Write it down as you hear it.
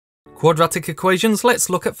Quadratic equations, let's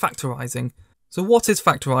look at factorising. So what is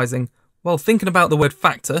factorising? Well, thinking about the word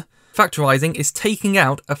factor, factorising is taking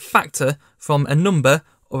out a factor from a number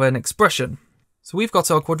or an expression. So we've got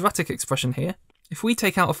our quadratic expression here. If we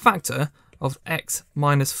take out a factor of x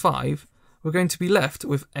minus 5, we're going to be left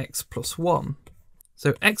with x plus 1.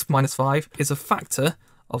 So x minus 5 is a factor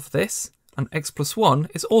of this, and x plus 1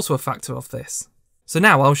 is also a factor of this. So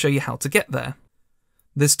now I'll show you how to get there.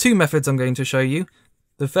 There's two methods I'm going to show you.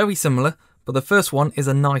 They're very similar, but the first one is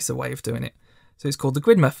a nicer way of doing it. So it's called the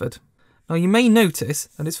grid method. Now you may notice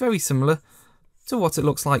that it's very similar to what it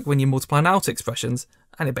looks like when you multiply out expressions,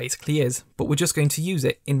 and it basically is, but we're just going to use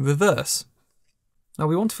it in reverse. Now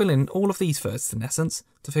we want to fill in all of these first, in essence,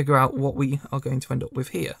 to figure out what we are going to end up with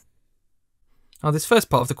here. Now this first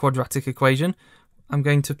part of the quadratic equation, I'm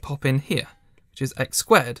going to pop in here, which is x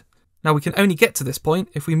squared. Now we can only get to this point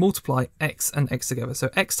if we multiply x and x together. So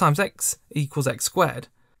x times x equals x squared.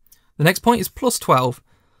 The next point is plus 12.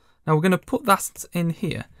 Now we're going to put that in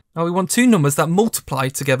here. Now we want two numbers that multiply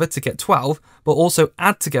together to get 12, but also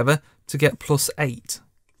add together to get plus 8.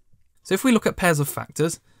 So if we look at pairs of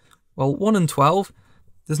factors, well, 1 and 12,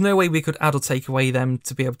 there's no way we could add or take away them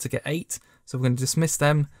to be able to get 8. So we're going to dismiss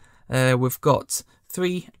them. We've got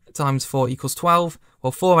 3 times 4 equals 12.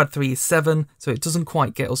 Well, 4 add 3 is 7, so it doesn't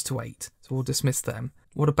quite get us to 8. So we'll dismiss them.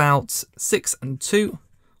 What about 6 and 2?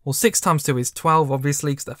 Well, 6 times 2 is 12,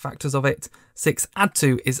 obviously, because they're factors of it. 6 add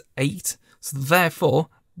 2 is 8. So therefore,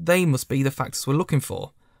 they must be the factors we're looking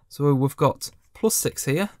for. So we've got plus 6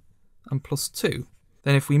 here and plus 2.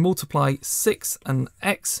 Then if we multiply 6 and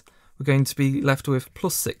x, we're going to be left with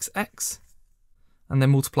plus 6x. And then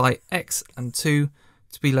multiply x and 2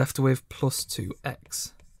 to be left with plus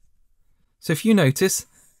 2x. So if you notice,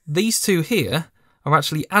 these two here are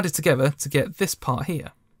actually added together to get this part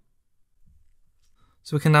here.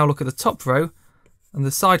 So we can now look at the top row and the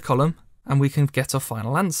side column, and we can get our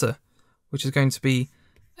final answer, which is going to be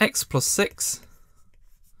x plus 6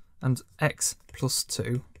 and x plus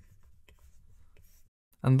 2.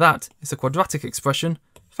 And that is a quadratic expression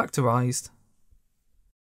factorised.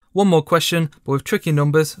 One more question, but with tricky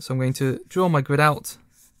numbers, so I'm going to draw my grid out.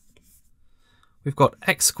 We've got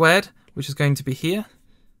x squared, which is going to be here,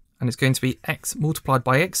 and it's going to be x multiplied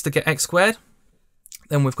by x to get x squared.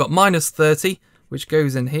 Then we've got minus 30, which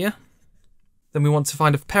goes in here. Then we want to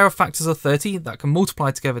find a pair of factors of 30 that can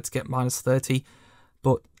multiply together to get minus 30,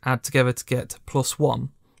 but add together to get plus 1,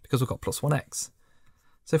 because we've got plus 1x.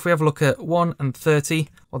 So if we have a look at 1 and 30,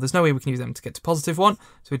 well, there's no way we can use them to get to positive 1,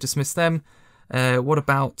 so we dismiss them. What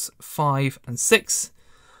about 5 and 6?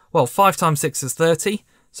 Well, 5 times 6 is 30,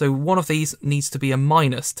 so one of these needs to be a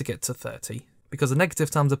minus to get to 30, because a negative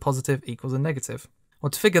times a positive equals a negative. Well,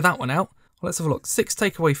 to figure that one out, well, let's have a look. 6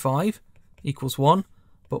 take away 5 equals 1,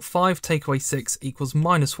 but 5 take away 6 equals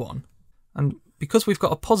minus 1. And because we've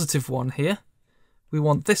got a positive 1 here, we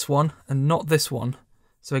want this one and not this one.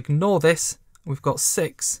 So ignore this, we've got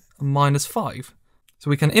 6 and minus 5. So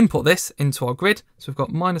we can input this into our grid. So we've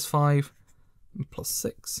got minus 5 and plus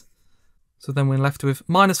 6. So then we're left with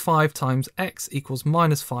minus 5 times x equals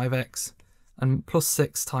minus 5x, and plus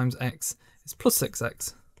 6 times x is plus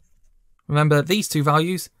 6x. Remember, these two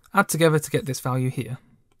values add together to get this value here.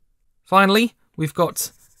 Finally, we've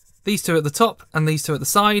got these two at the top and these two at the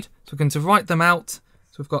side, so we're going to write them out.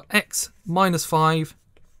 So we've got x minus 5,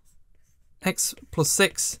 x plus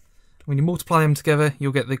 6. When you multiply them together,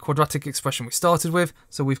 you'll get the quadratic expression we started with,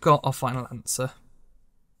 so we've got our final answer.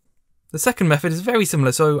 The second method is very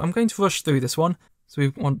similar, so I'm going to rush through this one. So we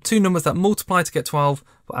want two numbers that multiply to get 12,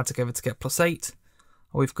 but add together to get plus 8.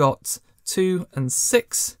 We've got 2 and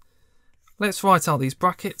 6. Let's write out these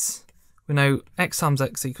brackets. We know x times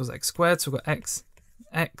x equals x squared, so we've got x,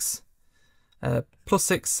 plus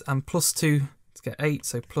 6 and plus 2 to get 8,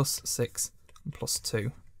 so plus 6 and plus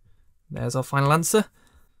 2. There's our final answer.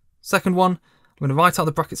 Second one, I'm going to write out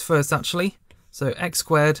the brackets first actually. So x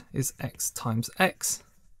squared is x times x.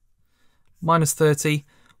 Minus 30,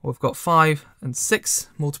 well, we've got 5 and 6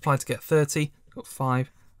 multiplied to get 30. We've got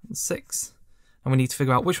 5 and 6. And we need to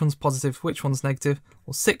figure out which one's positive, which one's negative.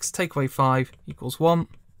 Well, 6 take away 5 equals 1.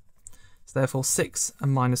 So therefore 6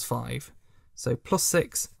 and minus 5. So plus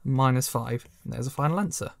 6 and minus 5. And there's a final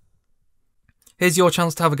answer. Here's your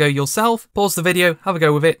chance to have a go yourself. Pause the video, have a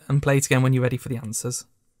go with it, and play it again when you're ready for the answers.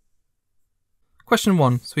 Question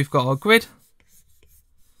 1. So we've got our grid.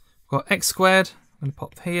 We've got x squared. I'm going to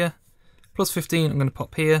pop here. Plus 15, I'm going to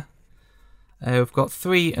pop here. We've got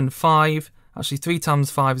 3 and 5. Actually, 3 times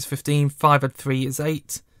 5 is 15. 5 add 3 is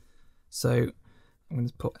 8. So I'm going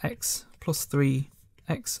to put x plus 3,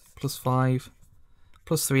 x plus 5,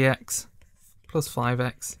 plus 3x, plus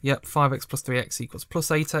 5x. Yep, 5x plus 3x equals plus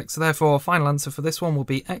 8x. So therefore, our final answer for this one will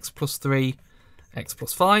be x plus 3, x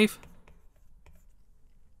plus 5.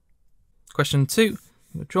 Question 2. I'm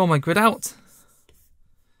going to draw my grid out.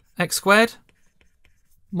 X squared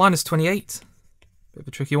minus 28. Bit of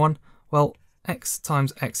a tricky one. Well, x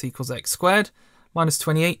times x equals x squared. Minus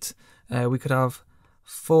 28. We could have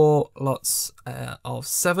 4 lots of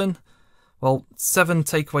 7. Well, 7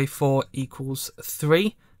 take away 4 equals 3.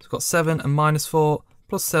 So we've got 7 and minus 4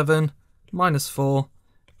 plus 7 minus 4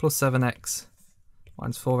 plus 7x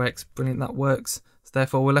minus 4x. Brilliant, that works. So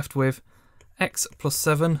therefore, we're left with x plus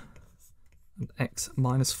 7 and x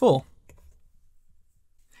minus 4.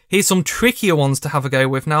 Here's some trickier ones to have a go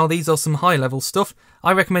with now. These are some high-level stuff.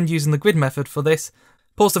 I recommend using the grid method for this.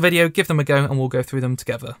 Pause the video, give them a go, and we'll go through them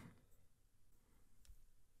together.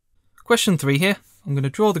 Question 3 here. I'm going to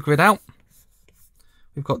draw the grid out.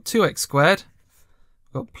 We've got 2x squared.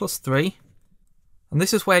 We've got plus 3. And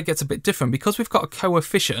this is where it gets a bit different. Because we've got a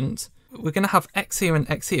coefficient, we're going to have x here and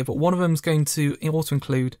x here, but one of them is going to also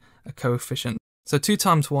include a coefficient. So 2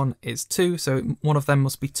 times 1 is 2, so one of them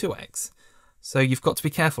must be 2x. So you've got to be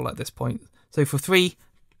careful at this point. So for 3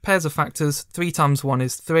 pairs of factors, 3 times 1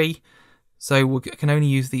 is 3. So we can only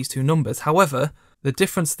use these two numbers. However, the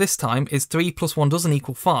difference this time is 3 plus 1 doesn't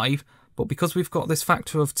equal 5, but because we've got this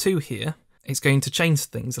factor of 2 here, it's going to change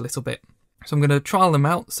things a little bit. So I'm going to trial them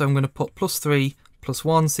out. So I'm going to put plus 3 plus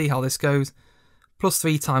 1, see how this goes. Plus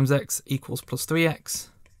 3 times x equals plus 3x.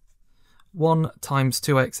 1 times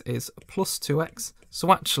 2x is plus 2x.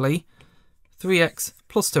 So actually, 3x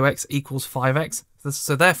plus 2x equals 5x.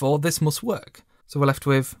 So therefore, this must work. So we're left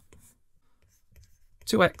with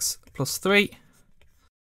 2x plus 3,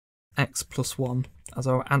 x plus 1 as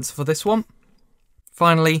our answer for this one.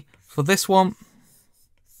 Finally, for this one,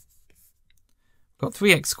 we've got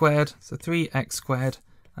 3x squared, so 3x squared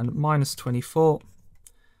and minus 24.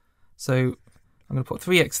 So I'm going to put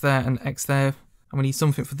 3x there and x there, and we need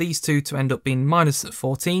something for these two to end up being minus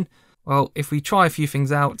 14. Well, if we try a few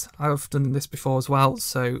things out, I've done this before as well,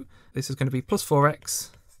 so this is going to be plus 4x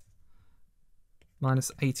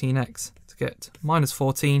minus 18x to get minus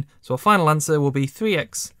 14. So our final answer will be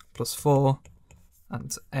 3x plus 4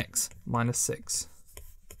 and x minus 6.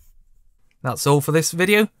 That's all for this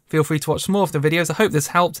video. Feel free to watch some more of the videos. I hope this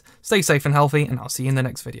helped. Stay safe and healthy, and I'll see you in the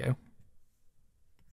next video.